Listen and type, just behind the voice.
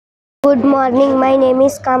Good morning, my name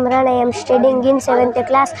is Kamran. I am studying in 7th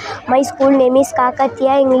class. My school name is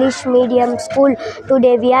KAKATIYA English Medium School.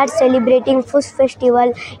 Today we are celebrating food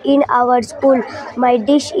festival in our school. My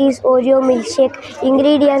dish is Oreo milkshake.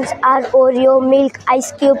 Ingredients are Oreo milk,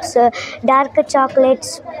 ice cubes, dark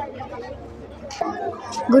chocolates.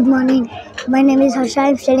 Good morning. My name is Harsha. I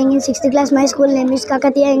am studying in 6th class. My school name is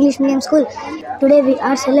KAKATIYA English Medium School. Today we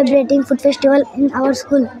are celebrating food festival in our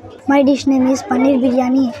school. My dish name is Paneer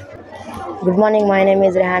Biryani. Good morning, my name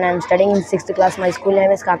is Rehan. I am studying in 6th class. My school name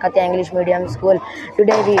is KAKATIYA English Medium School.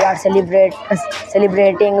 Today we are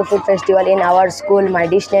celebrating food festival in our school. My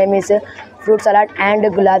dish name is fruit salad and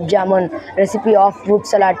gulab jamun. Recipe of fruit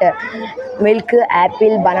salad: milk,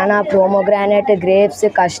 apple, banana, pomegranate, grapes,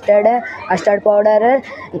 custard powder.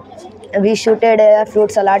 We shooted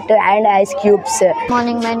fruit salad and ice cubes. Good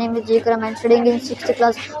morning, my name is Jikram. I am studying in 6th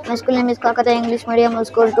class. My school name is KAKATIYA English Medium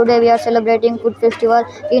School. Today we are celebrating food festival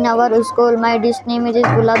in our school. My dish name is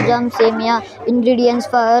gulab jam semia. Ingredients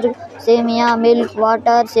for semia: milk,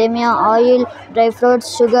 water, semia, oil, dry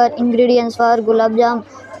fruits, sugar. Ingredients for gulab jam: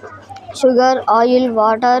 sugar, oil,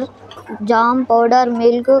 water, jam powder,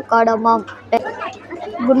 milk, cardamom.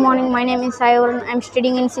 Good morning, my name is Sayavan. I am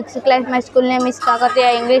studying in 6th class. My school name is KAKATIYA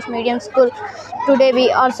English Medium School. Today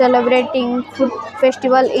we are celebrating food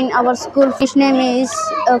festival in our school. Dish name is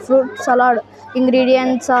fruit salad.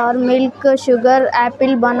 Ingredients are milk, sugar,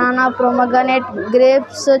 apple, banana, pomegranate,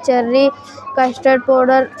 grapes, cherry, custard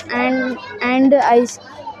powder, and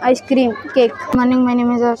ice cream cake. Good morning, my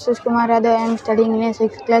name is Ashish Kumar Yadav. I am studying in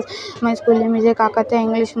 6th class. My school name is KAKATIYA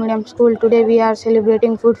English Medium School. Today we are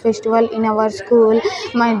celebrating food festival in our school.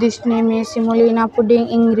 My dish name is semolina pudding.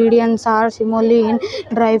 Ingredients are semolina,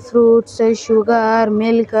 dry fruits, sugar,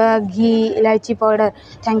 milk, ghee, elaichi powder.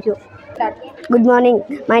 Thank you. Good morning,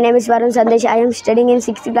 my name is Varun Sandesh. I am studying in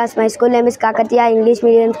 6th class. My school name is KAKATIYA English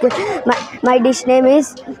Medium School. My dish name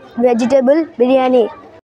is vegetable biryani.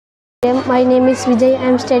 My name is Vijay. I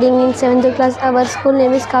am studying in 7th class. Our school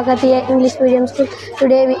name is KAKATIYA English Medium School.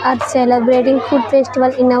 Today we are celebrating food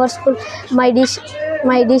festival in our school. My dish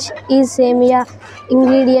is semia.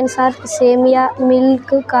 Ingredients are semia, milk,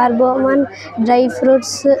 cardamom, dry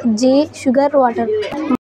fruits, ghee, sugar, water.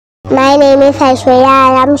 My name is Aishwarya.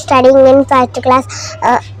 I am studying in 1st class.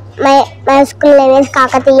 My school name is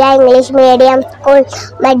KAKATIYA English Medium School.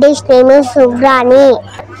 My dish name is Subrani.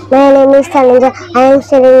 My name is Tanuja. I am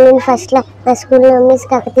studying in 1st class. My school name is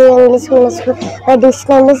KAKATIYA English Medium School. My dish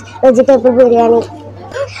name is vegetable biryani.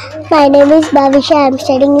 My name is Bhavisha. I am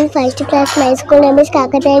studying in 1st class. My school name is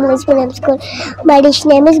KAKATIYA English Medium School. My dish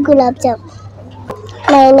name is gulab jam.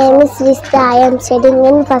 My name is Rista. I am studying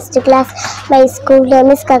in 1st class. My school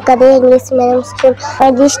name is KAKATIYA English Medium School.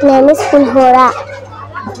 My dish name is pulhora.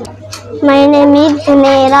 My name is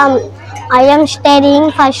Juneram. I am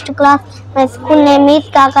studying 1st class. My school name is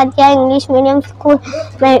KAKATIYA English Medium School.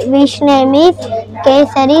 My dish name is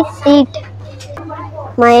Kesari Sweet.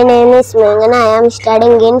 My name is Meghana. I am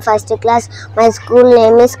studying in 1st class. My school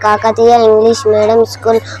name is KAKATIYA English Medium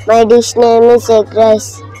School. My dish name is egg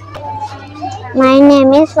rice. My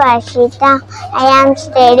name is Vashita. I am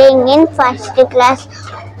studying in 1st class.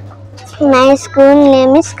 My school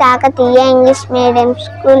name is KAKATIYA English Medium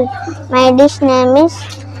School. My dish name is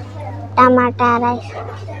tomato rice.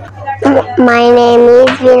 My name is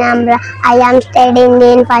Vinamra. I am studying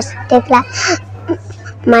in 1st class.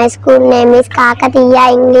 My school name is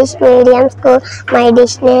KAKATIYA English Medium School. My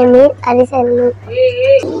dish name is Arisallu.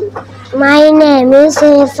 My name is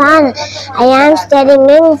Irfan. I am studying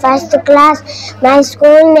in 1st class. My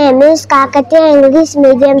school name is KAKATIYA English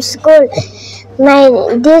Medium School.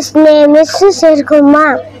 My dish name is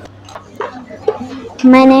Sirkuma.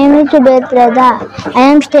 My name is Subetrada. I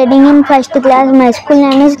am studying in 1st class. My school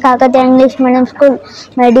name is KAKATIYA English Medium School.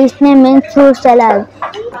 My dish name is fruit salad.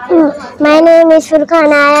 My name is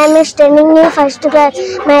Furkan. I am studying in 1st class.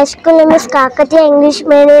 My school name is KAKATIYA English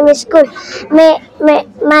Medium School.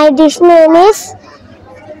 My dish name is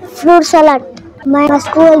fruit salad. My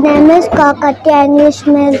school name is KAKATIYA English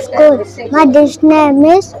Medium School. My dish name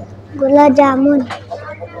is gulab jamun.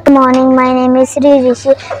 Good morning, my name is Sri Rishi.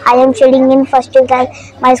 I am studying in 1st class.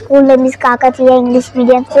 My school name is KAKATIYA English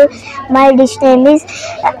Medium School. My dish name is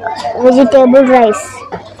vegetable rice.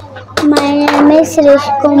 My name is Rish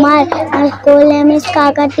Kumar. My school name is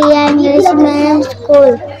KAKATIYA English Medium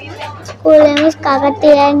School. School name is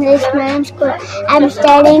KAKATIYA English Medium School. I am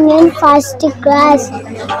studying in 1st class.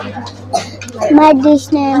 My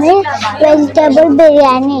dish name is vegetable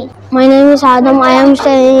biryani. My name is Adam. I am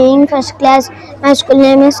studying in 1st class. My school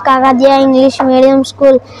name is KAKATIYA English Medium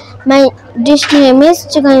School. My dish name is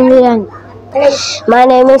chicken biryani. My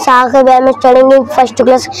name is Saqib. I am studying in first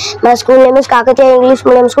class. My school name is Kakatiya English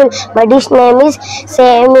Medium School. My dish name is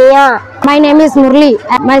Semia. My name is Murli.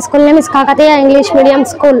 My school name is KAKATIYA English Medium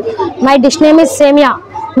School. My dish name is Semia.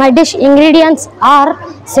 My dish ingredients are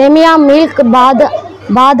Semia, milk,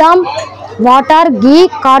 badam, water, ghee,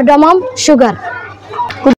 cardamom, sugar.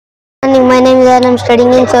 My name is Anand. I'm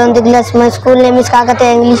studying in 7th class. My school name is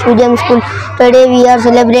Kakatiya English Medium School. Today we are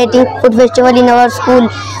celebrating food festival in our school.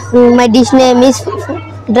 My dish name is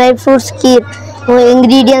dry fruits kheer. My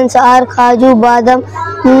ingredients are kaju, badam,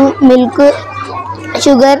 milk,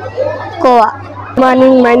 sugar, kova. Good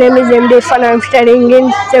morning. My name is MD Irfan. I am studying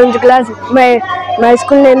in 7th class. My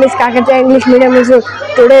school name is Kakatiya English Medium School.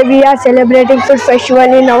 Today we are celebrating food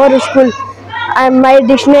festival in our school. My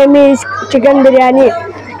dish name is chicken biryani.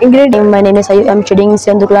 My name is Ayub. I'm studying in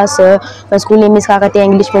 7th class. My school name is KAKATIYA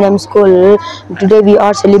English Medium School. Today we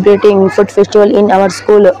are celebrating food festival in our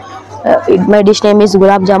school. My dish name is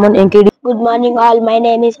gulab jamun. Good morning all. My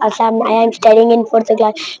name is Assam. I am studying in 4th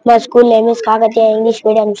class. My school name is Kakatiya English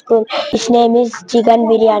Medium School. His name is chicken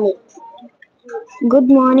biryani. Good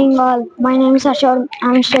morning all. My name is Ashok.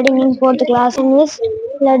 I am studying in 4th class. My name is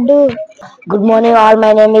Laddu. Good morning all.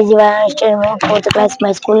 My name is Ivan. I am studying in 4th class.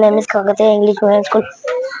 My school name is Kakatiya English Medium School.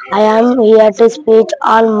 I am here to speak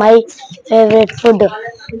on my favorite food.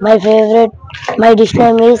 My dish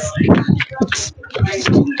name is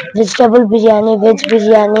vegetable biryani, veg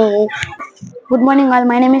biryani. Good morning all.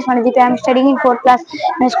 My name is Manadip. I am studying in 4th class.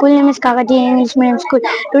 My school name is KAKATIYA English Medium School.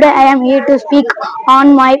 Today I am here to speak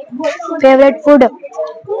on my favorite food.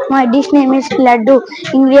 My dish name is Laddu.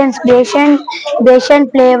 Ingredients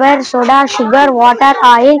besan flavor, soda, sugar, water,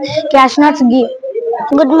 oil, cashew nuts, ghee.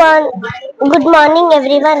 Good morning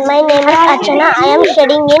everyone. My name is Archana. I am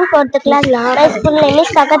studying in 4th class. My school name is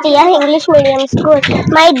Kakatiya English Medium School.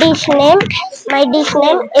 My dish name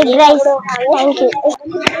is rice. Thank you.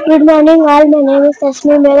 Good morning all. My name is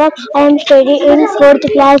Tasmi Mera. I am studying in 4th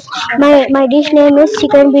class. My dish name is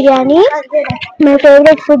chicken biryani. My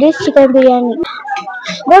favorite food is chicken biryani.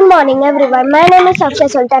 Good morning everyone. My name is Akshay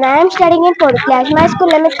Sultan. I am studying in 4th class. My school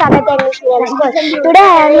name is Kakatiya English Medium School. Today I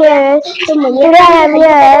am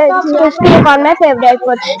here to speak on my favorite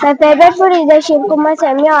food. My favorite food is the Shirkumar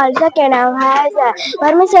Semia, also can has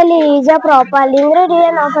vermicelli is a proper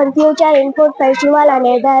ingredient of a future in food festival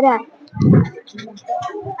and other.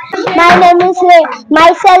 My name is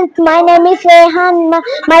Rehan.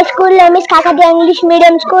 My school name is Kakatiya English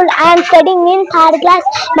Medium School. I am studying in 3rd class.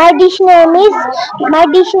 My dish name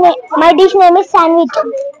is sandwich.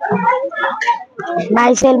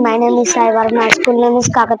 Myself, my name is Saivar. My school name is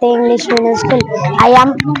Kakatiya English Medium School. I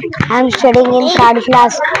am studying in 3rd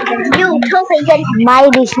class. My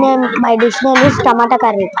dish name is tomato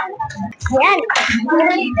curry.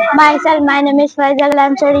 Myself, my name is Faisal. I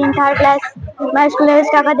am studying in 3rd class. My school name is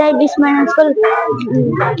Kakatiya English Medium School.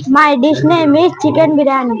 My dish name is chicken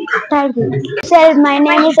biryani. Thank you. Myself, my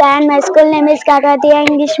name is Ann. My school name is Kakatiya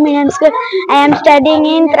English Medium School. I am studying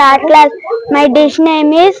in 3rd class. My dish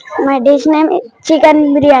name is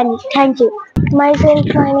chicken biryani. Thank you. Myself,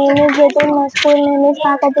 my name is Jatin. My school name is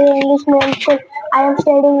Kakatiya English Medium School. I am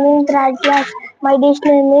studying in 3rd class. My dish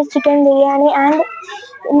name is chicken biryani and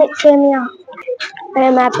semia. I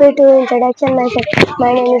am happy to introduction myself.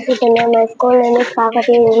 My name is Sutanya. My school name is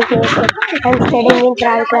Kakatiya English Medium School. I am studying in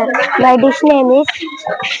 3rd class. My dish name is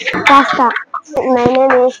pasta. My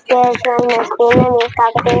name is Keshan. My school name is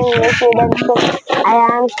Kakatiya English Medium School. I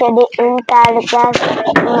am studying in 3rd class.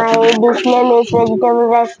 My dish name is vegetable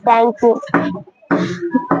rice. Thank you.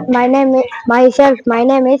 My name is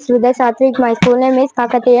Sridhar Satvik. My school name is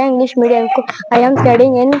Kakatiya English Medium School. I am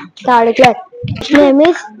studying in 3rd class. Dish name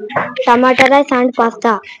is tomato rice and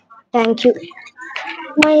pasta. Thank you.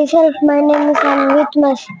 Myself, my name is Anvit.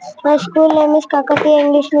 My school name is Kakatiya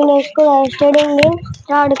English Medium School. I am studying in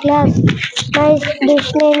 3rd class. My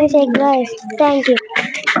dish name is egg rice. Thank you.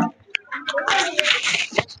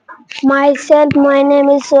 Myself, my name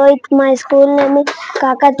is Sohit. My school name is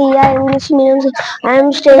Kakatiya English Medium School. I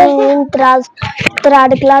am studying in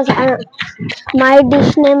 3rd class. My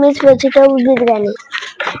dish name is vegetable biryani.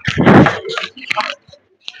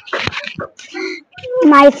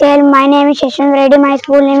 Myself, my name is Shashan Reddy. My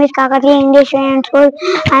school name is Kakatiya English Medium School.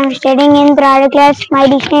 I am studying in 3rd class. My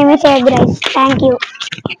dish name is egg rice. Thank you.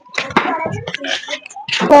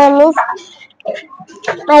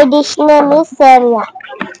 My dish name is Samia.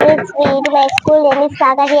 It's sweet. My school name is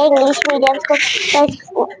Kakatiya English Medium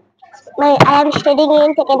School. I am studying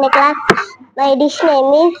in 2nd class. My dish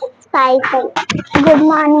name is cycle. Good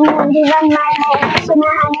morning everyone. My name is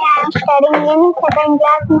Sunahani. I am studying in second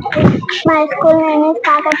class. My school name is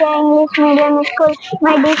KAKATIYA English Medium School.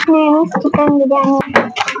 My dish name is chicken biryani.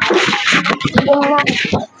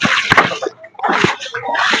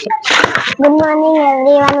 Good morning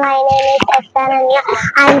everyone. My name is Astananya.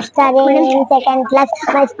 I am studying in second class.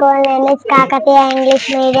 My school name is KAKATIYA English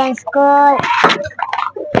Medium School.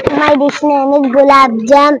 My dish name is gulab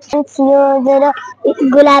jam. It's used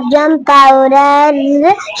gulab jam powder,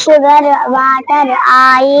 sugar, water,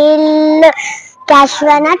 oil,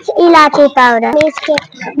 cashew nuts, ilachi powder.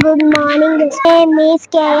 Good morning. My name is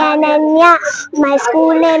Ananya. My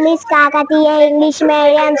school name is Kakatiya English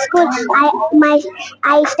Medium School.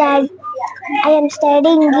 I study. I am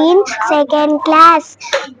studying in second class.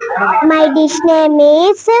 My dish name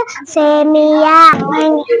is Semia.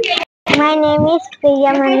 My name is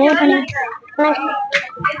Priyamani.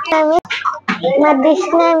 My dish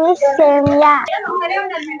name is Semia.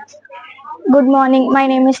 Good morning. My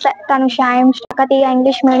name is Tanusha. I am Kakatiya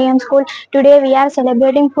English Medium School. Today we are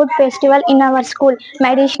celebrating food festival in our school.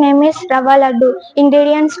 My dish name is Rava Laddu.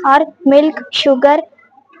 Ingredients are milk, sugar,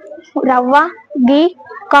 rava, ghee,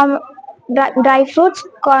 dry fruits,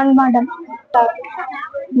 corn madam.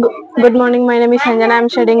 Good morning, my name is Sanjana. I am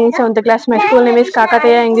studying in 7th class. My school name is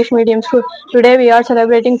Kakataya English Medium School. Today we are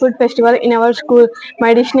celebrating food festival in our school.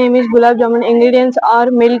 My dish name is Gulab Jamun. Ingredients are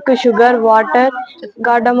milk, sugar, water,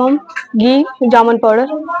 cardamom, ghee, jamun powder.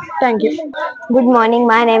 Thank you. Good morning,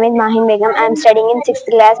 my name is Mahin Begum. I am studying in 6th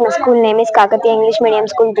class. My school name is Kakatiya English Medium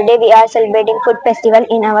School. Today we are celebrating food festival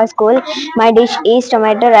in our school. My dish is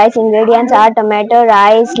tomato rice. Ingredients are tomato,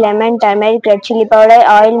 rice, lemon, turmeric, red chili powder,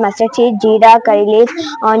 oil, mustard seed, jeera, curry leaves,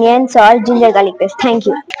 onion, salt, ginger, garlic paste. Thank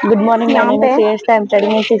you. Good morning, my name is Shreyas. I am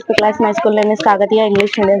studying in 6th class. My school name is Kakatiya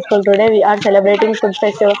English Medium School. Today we are celebrating food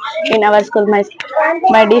festival in our school.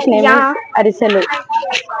 My dish name is Arisalu.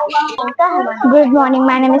 Good morning.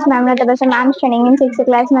 My name is Mamrata Basam. I am studying in 6th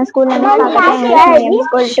class. My school name is Kakatiya English Medium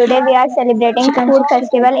School. Today we are celebrating food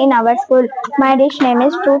festival in our school. My dish name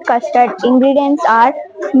is fruit custard. Ingredients are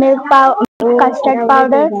custard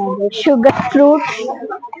powder, sugar, fruits,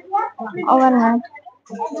 overnight.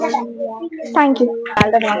 Thank you. I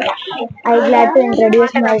glad to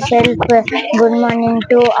introduce myself. Good morning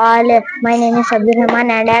to all. My name is Abdul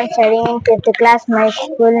Rahman and I am studying in 5th class. My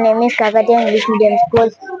school name is Kakatiya English Medium School.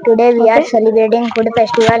 Today we are celebrating food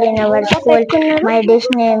festival in our school. My dish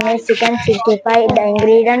name is chicken 65. The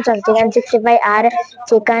ingredients of chicken 65 are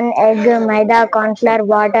chicken, egg, maida, corn flour,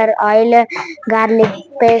 water, oil, garlic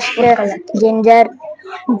paste, ginger,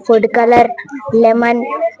 food color, lemon,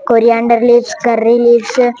 coriander leaves, curry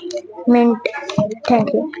leaves, mint.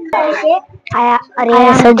 Thank you. I am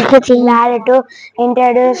glad to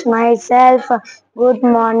introduce myself. Good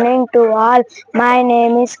morning to all. My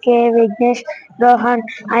name is K. Vignesh Rohan.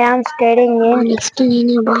 I am studying in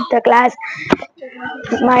the class.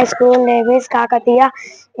 My school name is Kakatiya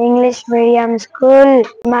English Medium School.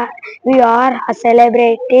 We are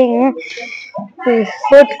celebrating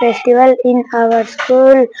food festival in our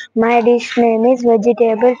school. My dish name is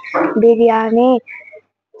vegetable biryani.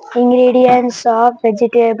 Ingredients of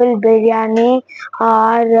vegetable biryani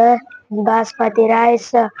are basmati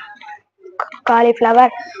rice, cauliflower,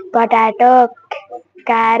 potato,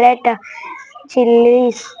 carrot,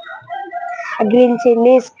 chilies, green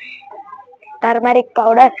chilies, turmeric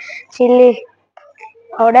powder, chili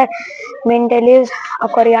powder, mint leaves,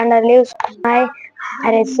 coriander leaves. My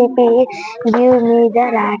recipe give me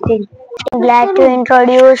the rating. Glad to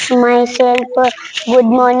introduce myself. Good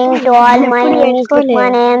morning to all. My name is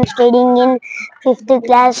Lukman. I am studying in 5th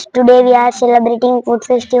class. Today we are celebrating food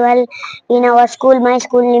festival in our school. My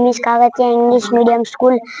school name is Kakatiya English Medium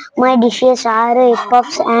School. My dishes are egg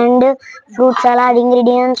puffs and fruit salad.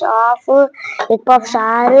 Ingredients of egg puffs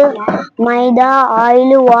are maida,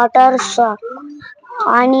 oil, water,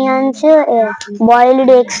 onions, boiled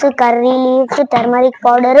eggs, curry leaves, turmeric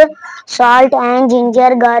powder, salt and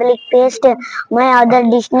ginger garlic paste. My other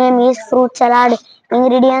dish name is fruit salad.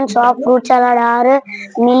 Ingredients of fruit salad are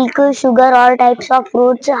milk, sugar, all types of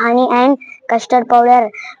fruits, honey and custard powder.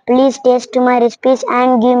 Please taste my recipes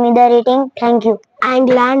and give me the rating. Thank you. I am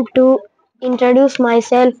glad to introduce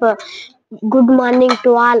myself. Good morning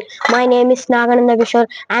to all. My name is Nagananda Kishore.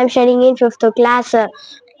 I am studying in 5th class.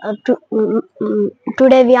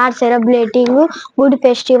 Today we are celebrating food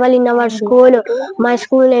festival in our school. My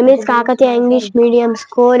school name is Kakatiya English Medium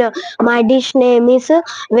School. My dish name is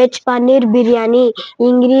veg paneer biryani.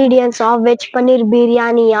 Ingredients of veg paneer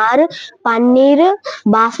biryani are paneer,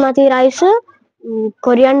 basmati rice,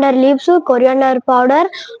 coriander leaves, coriander powder,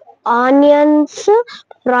 onions,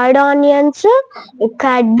 fried onions,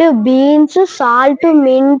 curd, beans, salt,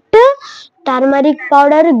 mint, turmeric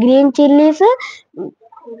powder, green chilies,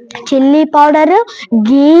 chili powder,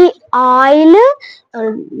 ghee, oil,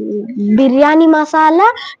 biryani masala,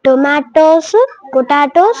 tomatoes,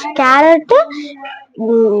 potatoes, carrot.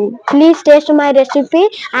 Please taste my recipe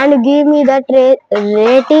and give me that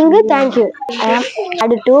rating. Thank you. I am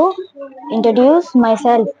glad to introduce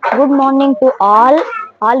myself. Good morning to all.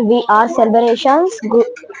 All we are celebrations.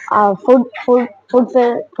 Food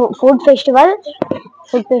festival.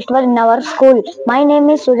 Food festival in our school. My name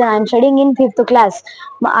is Sujan. I am studying in fifth class.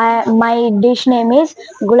 My dish name is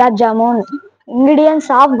gulab jamun. Ingredients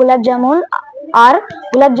of gulab jamun are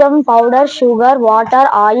gulab jamun powder, sugar, water,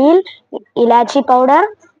 oil, ilachi powder,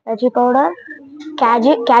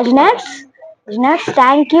 cashew nuts.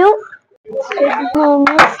 Thank you. Name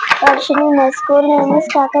is Darshini. My school name is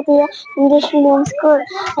Kakatiya English Medium School.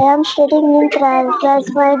 I am studying in third class.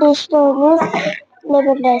 My dish name is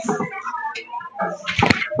lemon rice.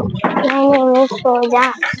 My name is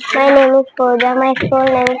Pooja. My school name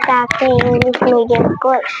is Kakatiya English Medium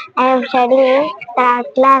School. I am studying in third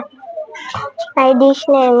class. My dish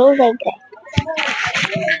name is egg rice.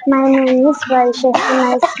 My name is Valshasti.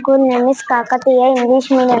 My school name is Kakatiya English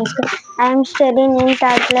Medium School. I am studying in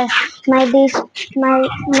third class. My dish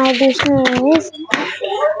name is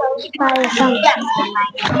Payasam.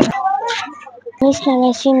 Miss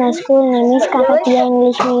Tanashri, my school name is Kakatiya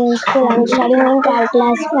English Medium School. I am studying in third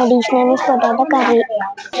class. My dish name is potato curry.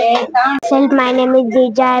 My name is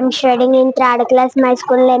Jija. I am studying in third class. My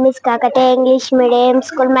school name is Kakatiya English Medium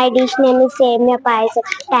School. My dish name is Semia Payasam.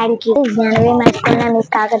 Thank you. January, my school name is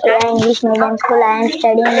Kakatiya English Medium School. I am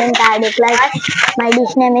studying in third class. My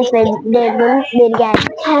dish name is vegetable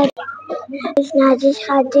biryani. Is Najish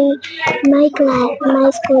Haji. My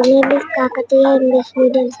school name is Kakatiya English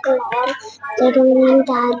Medium School. I am studying in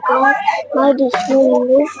third class. My dish name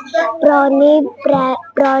is brownie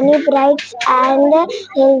brights and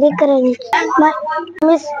healthy crunch. My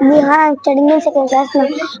name is Neha. I am studying in second class.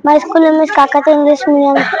 My school name is Kakatiya English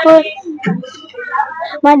Medium School.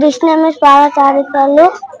 My dish name is Paratharikalu.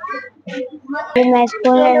 My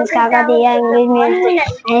school name is Kakatiya English Medium School.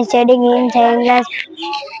 I am studying in second class.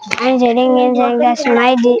 I'm sitting in second class.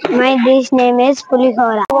 My dish name is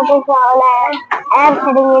Pulihora. I am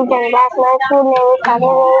sitting in second class. My school name is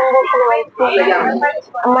Kakatiya English.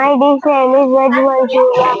 My dish name is Veg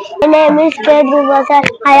Manchuria. My name is Pedro Basar.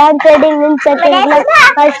 I am sitting in second class.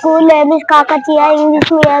 My school name is Kakatiya English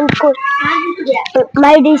Medium School.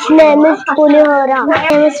 My dish name is Pulihora. My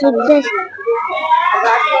name is Vidya.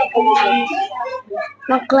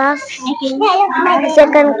 My class,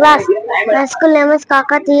 second class. My school name is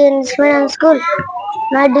Kakatiya English Medium School.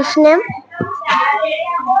 My dish name,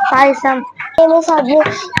 Paisam. My name is Abhi.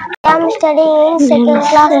 I am studying in second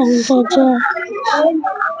class.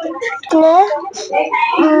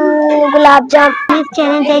 Gulab Jam. Miss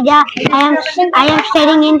Charan Teja. I am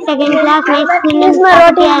studying in second class. My school name is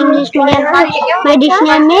Kakatiya English Medium School. My dish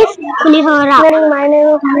name is Pulihora. My name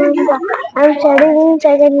is Musa. I am studying in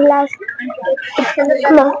second class.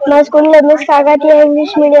 My school name is Kakatiya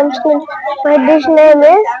English Medium School. My dish name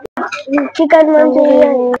is chicken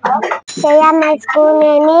manchurian. My school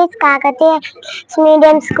name is Kakatiya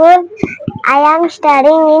Medium School. I am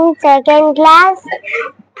studying in second class.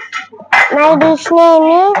 My dish name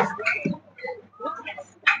is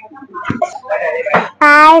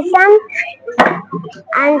Payasam,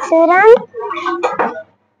 Ansuram.